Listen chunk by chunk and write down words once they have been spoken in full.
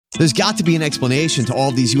There's got to be an explanation to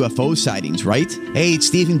all these UFO sightings, right? Hey, it's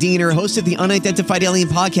Stephen Diener, host of the Unidentified Alien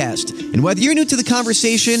Podcast. And whether you're new to the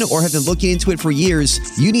conversation or have been looking into it for years,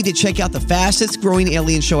 you need to check out the fastest growing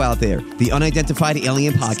alien show out there, the Unidentified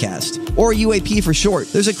Alien Podcast, or UAP for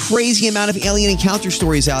short. There's a crazy amount of alien encounter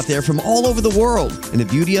stories out there from all over the world. And the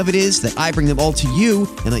beauty of it is that I bring them all to you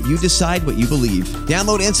and let you decide what you believe.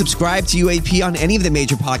 Download and subscribe to UAP on any of the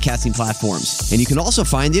major podcasting platforms. And you can also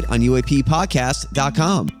find it on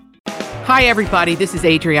UAPpodcast.com. Hi, everybody. This is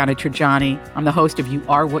Adriana Trajani. I'm the host of You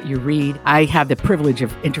Are What You Read. I have the privilege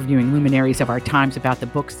of interviewing luminaries of our times about the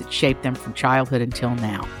books that shaped them from childhood until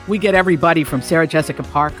now. We get everybody from Sarah Jessica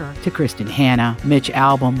Parker to Kristen Hanna, Mitch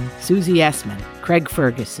Albom, Susie Essman, Craig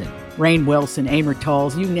Ferguson, Rainn Wilson, Amor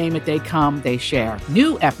Tolls, you name it, they come, they share.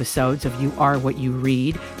 New episodes of You Are What You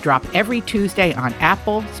Read drop every Tuesday on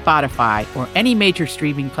Apple, Spotify, or any major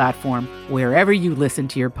streaming platform wherever you listen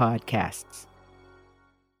to your podcasts.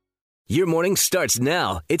 Your morning starts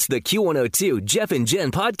now. It's the Q102 Jeff and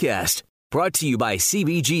Jen podcast brought to you by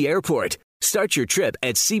CBG Airport. Start your trip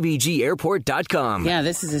at CBGAirport.com. Yeah,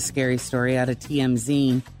 this is a scary story out of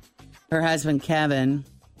TMZ. Her husband, Kevin,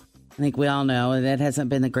 I think we all know that hasn't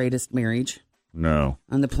been the greatest marriage on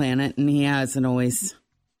the planet, and he hasn't always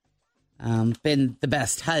been the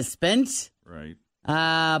best husband. Right.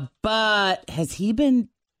 But has he been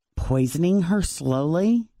poisoning her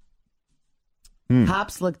slowly?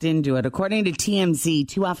 Cops looked into it. According to TMZ,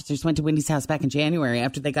 2 officers went to Wendy's house back in January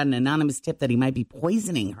after they got an anonymous tip that he might be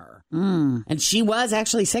poisoning her. And she was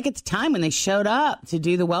actually sick at the time when they showed up to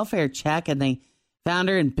do the welfare check, and they found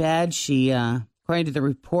her in bed. She, according to the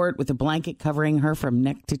report, with a blanket covering her from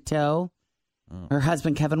neck to toe. Her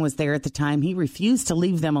husband, Kevin, was there at the time. He refused to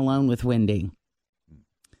leave them alone with Wendy,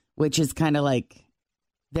 which is kind of like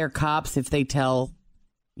they're cops. If they tell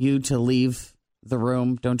you to leave the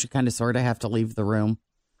room, don't you kind of sort of have to leave the room?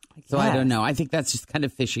 So I don't know. I think that's just kind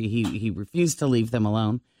of fishy. He refused to leave them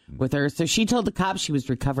alone with her. So she told the cops she was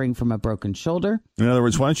recovering from a broken shoulder. In other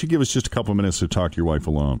words, why don't you give us just a couple of minutes to talk to your wife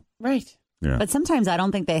alone? Right. Yeah. But sometimes I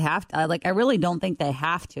don't think they have to. I really don't think they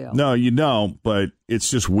have to. No, you don't, but it's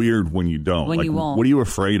just weird when you don't. When you won't. What are you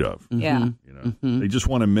afraid of? Yeah. You know, They just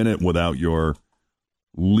want a minute without your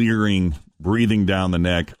leering, breathing down the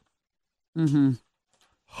neck,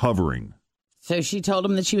 hovering. So she told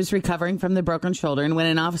him that she was recovering from the broken shoulder. And when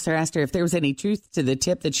an officer asked her if there was any truth to the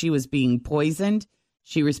tip that she was being poisoned,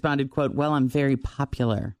 she responded, quote, "Well, I'm very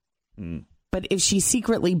popular." But if she's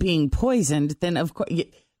secretly being poisoned, then of course,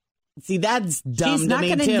 see, that's dumb. She's not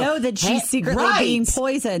going to know that she's secretly being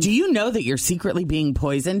poisoned. Do you know that you're secretly being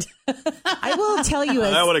poisoned? I will tell you.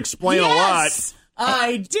 That would explain a lot.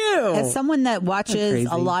 I do. As someone that watches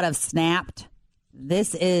a lot of Snapped,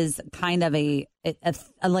 this is kind of a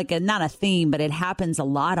not a theme, but it happens a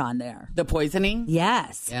lot on there. The poisoning?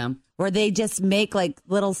 Yes. Yeah. Where they just make like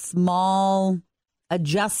little small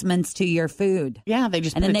adjustments to your food. Yeah, they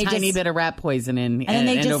just put a tiny bit of rat poison in, and then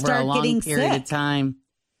they just over start a long getting period sick. of time.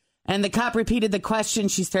 And the cop repeated the question.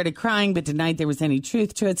 She started crying, but denied there was any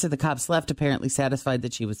truth to it. So the cops left, apparently satisfied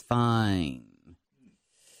that she was fine.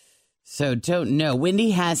 So don't know. Wendy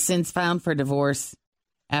has since filed for divorce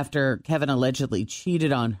after Kevin allegedly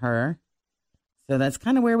cheated on her. So that's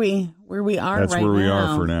kind of where we are right now. That's where we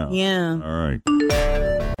are for now. Yeah. All right.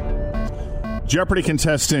 Jeopardy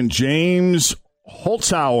contestant James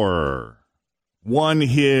Holzhauer won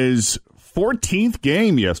his 14th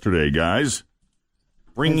game yesterday, guys,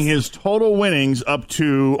 bringing his total winnings up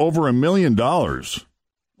to over $1 million.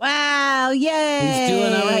 Wow! Yay! He's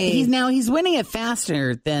doing all right. He's winning it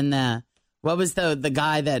faster than what was the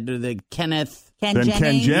guy that Ken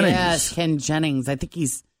Jennings? Yes, Ken Jennings. I think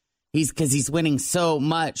he's because he's winning so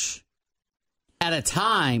much at a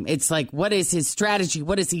time. It's like, what is his strategy?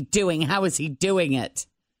 What is he doing? How is he doing it?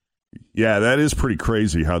 Yeah, that is pretty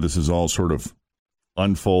crazy how this is all sort of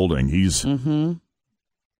unfolding. He's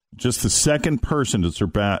just the second person to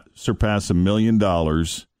surpass $1 million.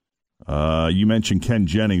 You mentioned Ken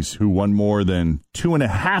Jennings, who won more than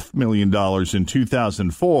 $2.5 million in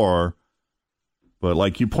 2004. But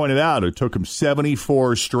like you pointed out, it took him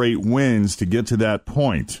 74 straight wins to get to that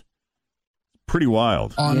point. Pretty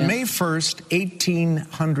wild. On May 1st,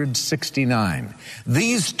 1869,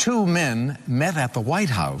 these two men met at the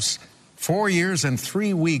White House 4 years and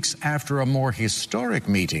 3 weeks after a more historic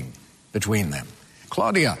meeting between them.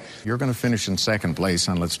 Claudia, you're going to finish in second place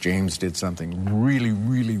unless James did something really,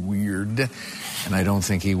 really weird. And I don't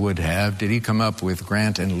think he would have. Did he come up with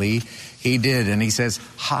Grant and Lee? He did. And he says,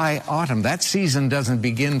 high autumn. That season doesn't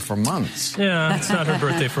begin for months. Yeah, it's not her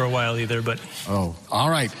birthday for a while either, but... Oh, all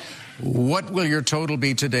right. What will your total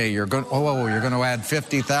be today? You're going to add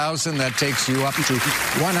 50,000. That takes you up to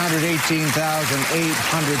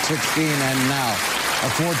 118,816, and now a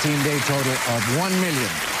 14-day total of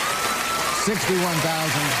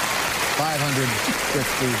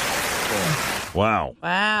 1,061,554. Wow.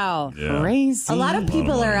 Wow. Yeah. Crazy. A lot of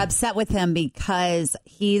people are upset with him because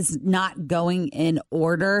he's not going in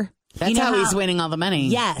order. That's how he's winning all the money.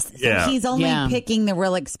 Yes. So Yeah. he's only picking the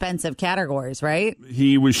real expensive categories, right?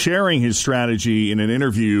 He was sharing his strategy in an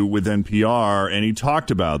interview with NPR, and he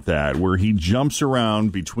talked about that, where he jumps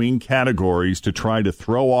around between categories to try to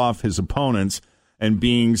throw off his opponents and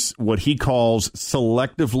being what he calls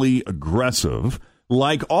selectively aggressive,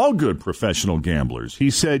 like all good professional gamblers. He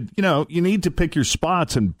said, you need to pick your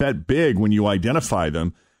spots and bet big when you identify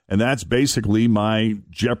them, and that's basically my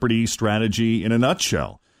Jeopardy strategy in a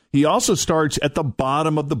nutshell. He also starts at the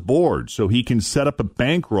bottom of the board so he can set up a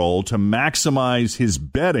bankroll to maximize his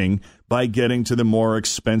betting by getting to the more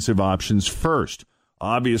expensive options first.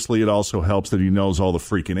 Obviously, it also helps that he knows all the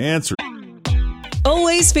freaking answers.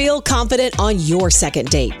 Always feel confident on your second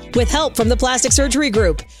date. With help from the Plastic Surgery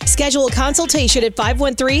Group. Schedule a consultation at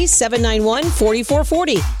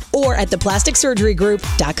 513-791-4440 or at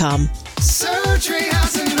theplasticsurgerygroup.com. Surgery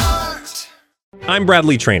has an art. I'm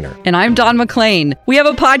Bradley Trainer. And I'm Don McClain. We have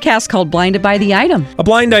a podcast called Blinded by the Item. A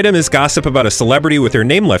blind item is gossip about a celebrity with their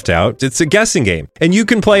name left out. It's a guessing game, and you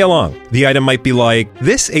can play along. The item might be like,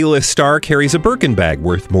 this A-list star carries a Birkin bag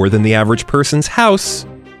worth more than the average person's house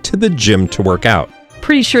to the gym to work out.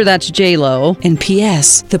 Pretty sure that's J-Lo. And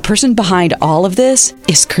P.S. the person behind all of this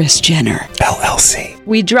is Kris Jenner, LLC.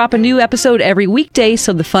 We drop a new episode every weekday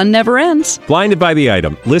so the fun never ends. Blinded by the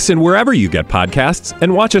Item. Listen wherever you get podcasts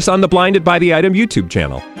and watch us on the Blinded by the Item YouTube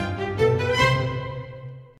channel.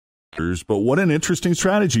 But what an interesting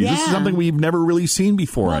strategy. Yeah. This is something we've never really seen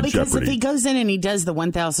before on because Jeopardy. if he goes in and he does the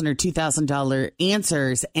 $1,000 or $2,000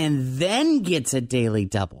 answers and then gets a daily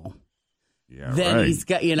double, then he's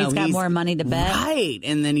got, he's got more money to bet. Right.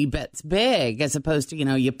 And then he bets big as opposed to,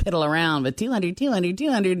 you piddle around with 200, 200,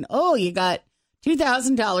 200. Oh, you got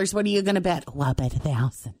 $2,000. What are you going to bet? Oh, I'll bet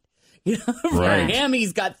 1,000. For him,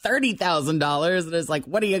 he's got $30,000. And it's like,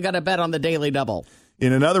 what are you going to bet on the daily double?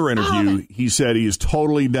 In another interview, he said he is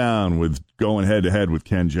totally down with going head-to-head with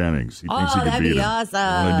Ken Jennings. He thinks he could beat him.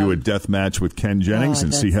 Awesome. Want to do a death match with Ken Jennings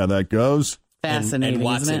and see how that goes? Fascinating, and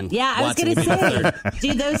Watson. isn't it? Yeah, I was going to say,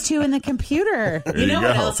 do those two in the computer. You know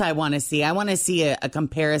what else I want to see? I want to see a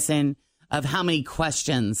comparison of how many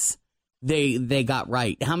questions they got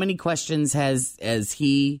right. How many questions has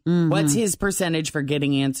he? What's his percentage for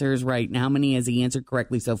getting answers right? And how many has he answered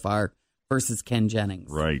correctly so far versus Ken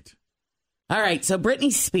Jennings? Right. All right. So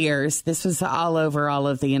Britney Spears, this was all over all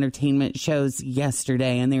of the entertainment shows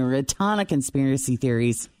yesterday, and there were a ton of conspiracy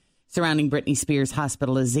theories surrounding Britney Spears'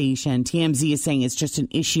 hospitalization. TMZ is saying it's just an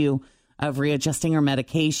issue of readjusting her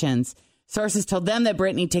medications. Sources told them that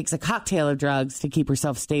Britney takes a cocktail of drugs to keep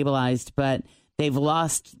herself stabilized, but they've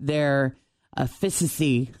lost their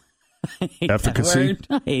efficacy. Efficacy?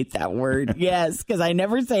 I hate that word. Yes, because I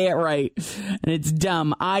never say it right. And it's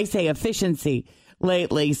dumb. I say efficiency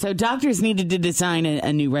lately. So doctors needed to design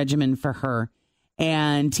a new regimen for her.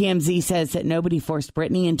 And TMZ says that nobody forced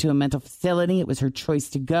Britney into a mental facility. It was her choice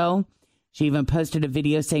to go. She even posted a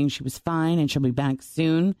video saying she was fine and she'll be back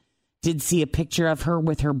soon. Did see a picture of her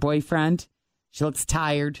with her boyfriend. She looks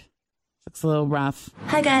tired. Looks a little rough.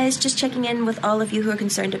 Hi guys, just checking in with all of you who are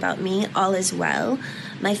concerned about me. All is well.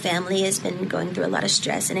 My family has been going through a lot of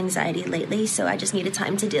stress and anxiety lately, so I just needed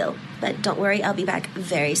time to deal. But don't worry, I'll be back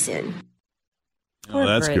very soon. Oh,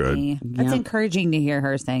 that's Britney. good. That's encouraging to hear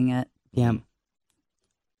her saying it. Yeah.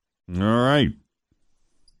 All right.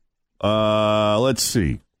 Let's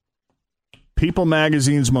see. People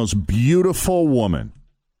Magazine's most beautiful woman.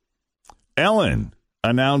 Ellen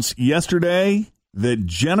announced yesterday that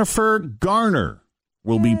Jennifer Garner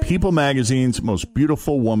will be People Magazine's most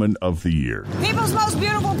beautiful woman of the year. People's most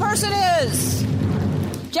beautiful person is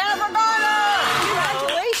Jennifer Garner.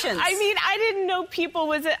 Congratulations. I mean, I didn't know People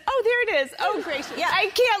was a... Oh, there it is. Oh, gracious. Yeah. I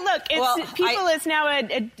can't look. It's People is now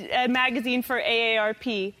a magazine for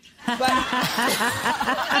AARP. But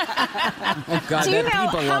oh God, do you know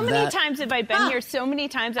how many times have I been here? So many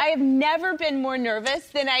times. I have never been more nervous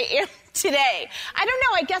than I am today. I don't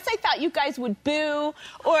know. I guess I thought you guys would boo or, like,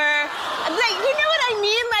 you know what I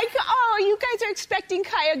mean? Like, oh, you guys are expecting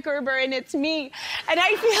Kaya Gerber and it's me. And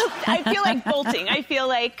I feel like bolting. I feel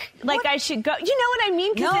like I should go. You know what I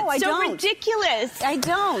mean? Because it's so ridiculous. I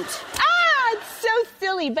don't. It's so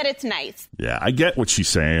silly, but it's nice. Yeah, I get what she's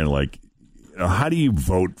saying. Like, how do you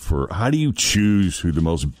how do you choose who the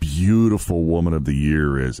most beautiful woman of the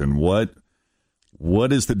year is, and what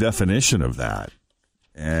what is the definition of that?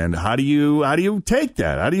 And how do you take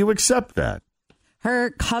that? How do you accept that?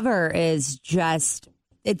 Her cover is just,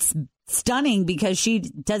 it's stunning because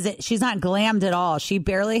she's not glammed at all. She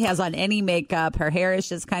barely has on any makeup. Her hair is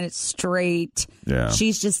just kind of straight. Yeah.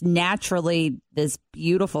 She's just naturally this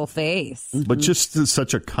beautiful face. But just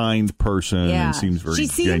such a kind person and seems very genuine.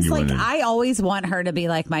 She seems like I always want her to be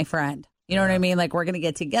like my friend. You know what I mean? Like, we're going to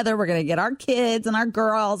get together. We're going to get our kids and our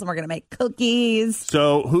girls, and we're going to make cookies.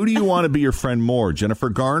 So who do you want to be your friend more, Jennifer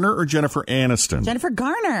Garner or Jennifer Aniston? Jennifer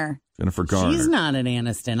Garner. Jennifer Garner. She's not an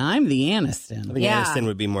Aniston. I'm the Aniston. I think Aniston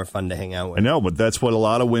would be more fun to hang out with. I know, but that's what a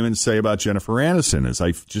lot of women say about Jennifer Aniston is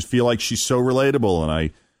I just feel like she's so relatable,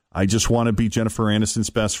 and I just want to be Jennifer Aniston's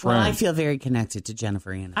best friend. Well, I feel very connected to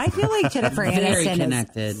Jennifer Aniston. I feel like Jennifer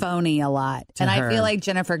Aniston is phony a lot. And I feel like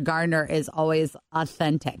Jennifer Garner is always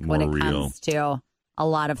authentic when it comes to a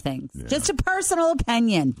lot of things. Yeah. Just a personal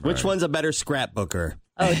opinion. Which one's a better scrapbooker?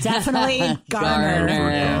 Oh, definitely Garner.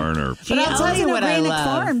 Garner. But I'll tell you what I love.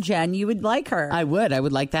 Farm, Jen, you would like her. I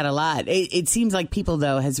would like that a lot. It seems like people,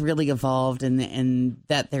 though, has really evolved and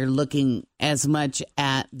that they're looking as much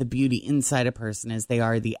at the beauty inside a person as they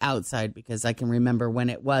are the outside, because I can remember when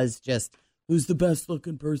it was just, who's the best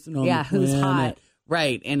looking person on the planet? Who's hot.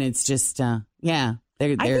 Right, and it's just,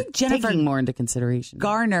 They're think Jennifer taking more into consideration.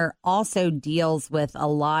 Garner also deals with a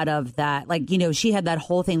lot of that. Like, she had that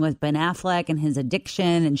whole thing with Ben Affleck and his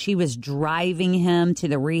addiction, and she was driving him to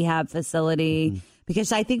the rehab facility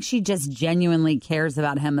because I think she just genuinely cares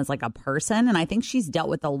about him as like a person. And I think she's dealt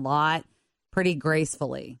with a lot pretty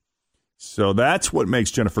gracefully. So that's what makes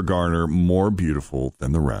Jennifer Garner more beautiful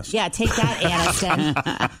than the rest. Yeah, take that,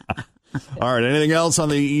 Aniston. All right. Anything else on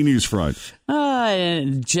the E-News front?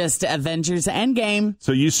 Just Avengers Endgame.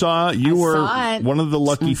 So you were one of the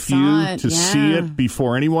lucky few to see it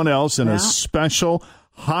before anyone else in a special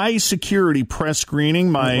high security press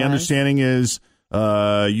screening. My understanding is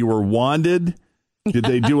you were wanded. Did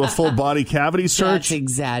they do a full body cavity search? That's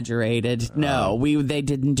exaggerated. No, they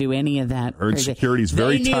didn't do any of that. Heard security's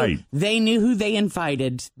very tight. They knew who they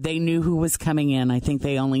invited. They knew who was coming in. I think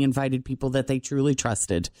they only invited people that they truly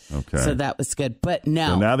trusted. Okay. So that was good. But no.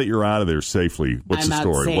 So now that you're out of there safely, what's the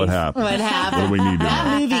story? Safe. What happened? What happened? What do we need to know?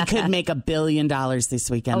 That movie could make $1 billion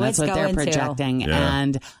this weekend. That's what they're projecting. Yeah.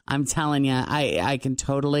 And I'm telling you, I can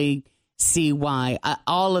totally see why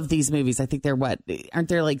all of these movies, I think aren't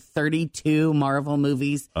there like 32 Marvel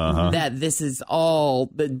movies that this is all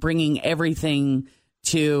bringing everything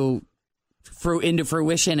into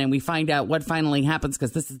fruition, and we find out what finally happens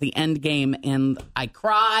because this is the end game, and I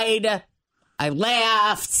cried, I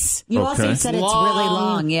laughed. You also said it's really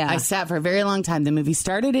long. Yeah, I sat for a very long time. The movie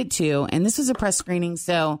started at 2, and this was a press screening,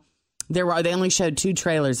 so they only showed 2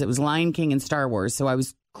 trailers. It was Lion King and Star Wars, so I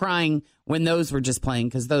was crying when those were just playing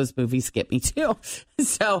because those movies get me too.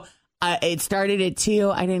 So it started at 2.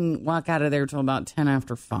 I didn't walk out of there till about 10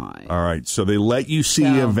 after 5. All right. So they let you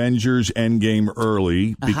see Avengers Endgame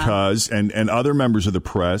early because, and other members of the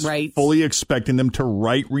press, fully expecting them to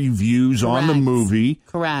write reviews on the movie.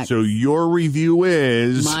 Correct. So your review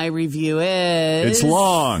is? My review is? It's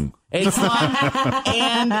long. It's long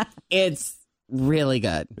and it's really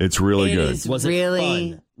good. It's really good. It was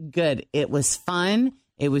really good. It was fun.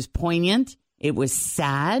 It was poignant. It was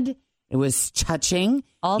sad. It was touching.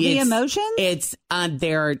 All the emotions? It's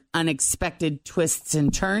there are unexpected twists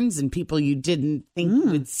and turns and people you didn't think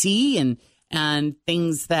you would see and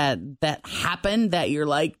things that happen that you're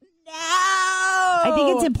like, no. I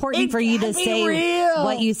think it's important for you to say real.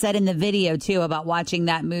 What you said in the video, too, about watching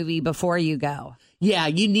that movie before you go. Yeah,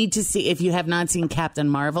 you need to see, if you have not seen Captain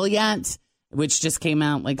Marvel yet, which just came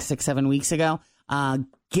out like 6-7 weeks ago,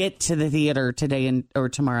 get to the theater today or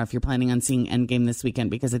tomorrow if you're planning on seeing Endgame this weekend,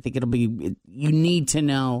 because I think you need to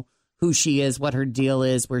know who she is, what her deal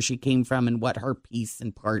is, where she came from, and what her piece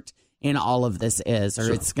and part in all of this is,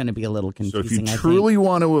 or it's going to be a little confusing. So if you truly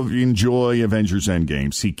want to enjoy Avengers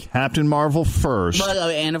Endgame, see Captain Marvel first. Well,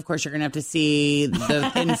 and of course, you're going to have to see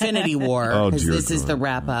the Infinity War, because this is the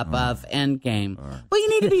wrap-up of Endgame. Well, you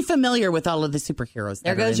need to be familiar with all of the superheroes.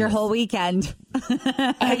 There goes your whole weekend.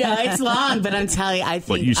 I know, it's long, but I'm telling you, I think...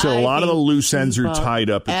 But you said a lot of the loose ends are tied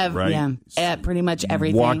up, right? Yeah, pretty much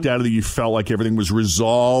everything. You walked out of you felt like everything was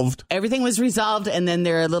resolved. Everything was resolved, and then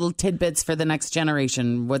there are little tidbits for the next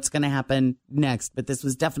generation, what's going to happen next. But this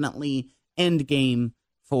was definitely Endgame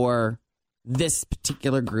for this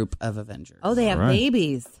particular group of Avengers. Oh, they have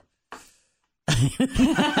babies.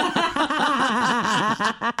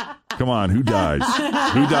 Come on, who dies?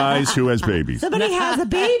 Who dies? Who has babies? Somebody has a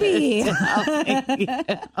baby.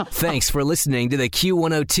 Thanks for listening to the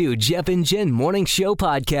Q102 Jeff and Jen Morning Show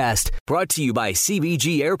podcast, brought to you by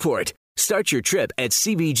CBG Airport. Start your trip at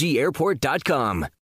CBGAirport.com.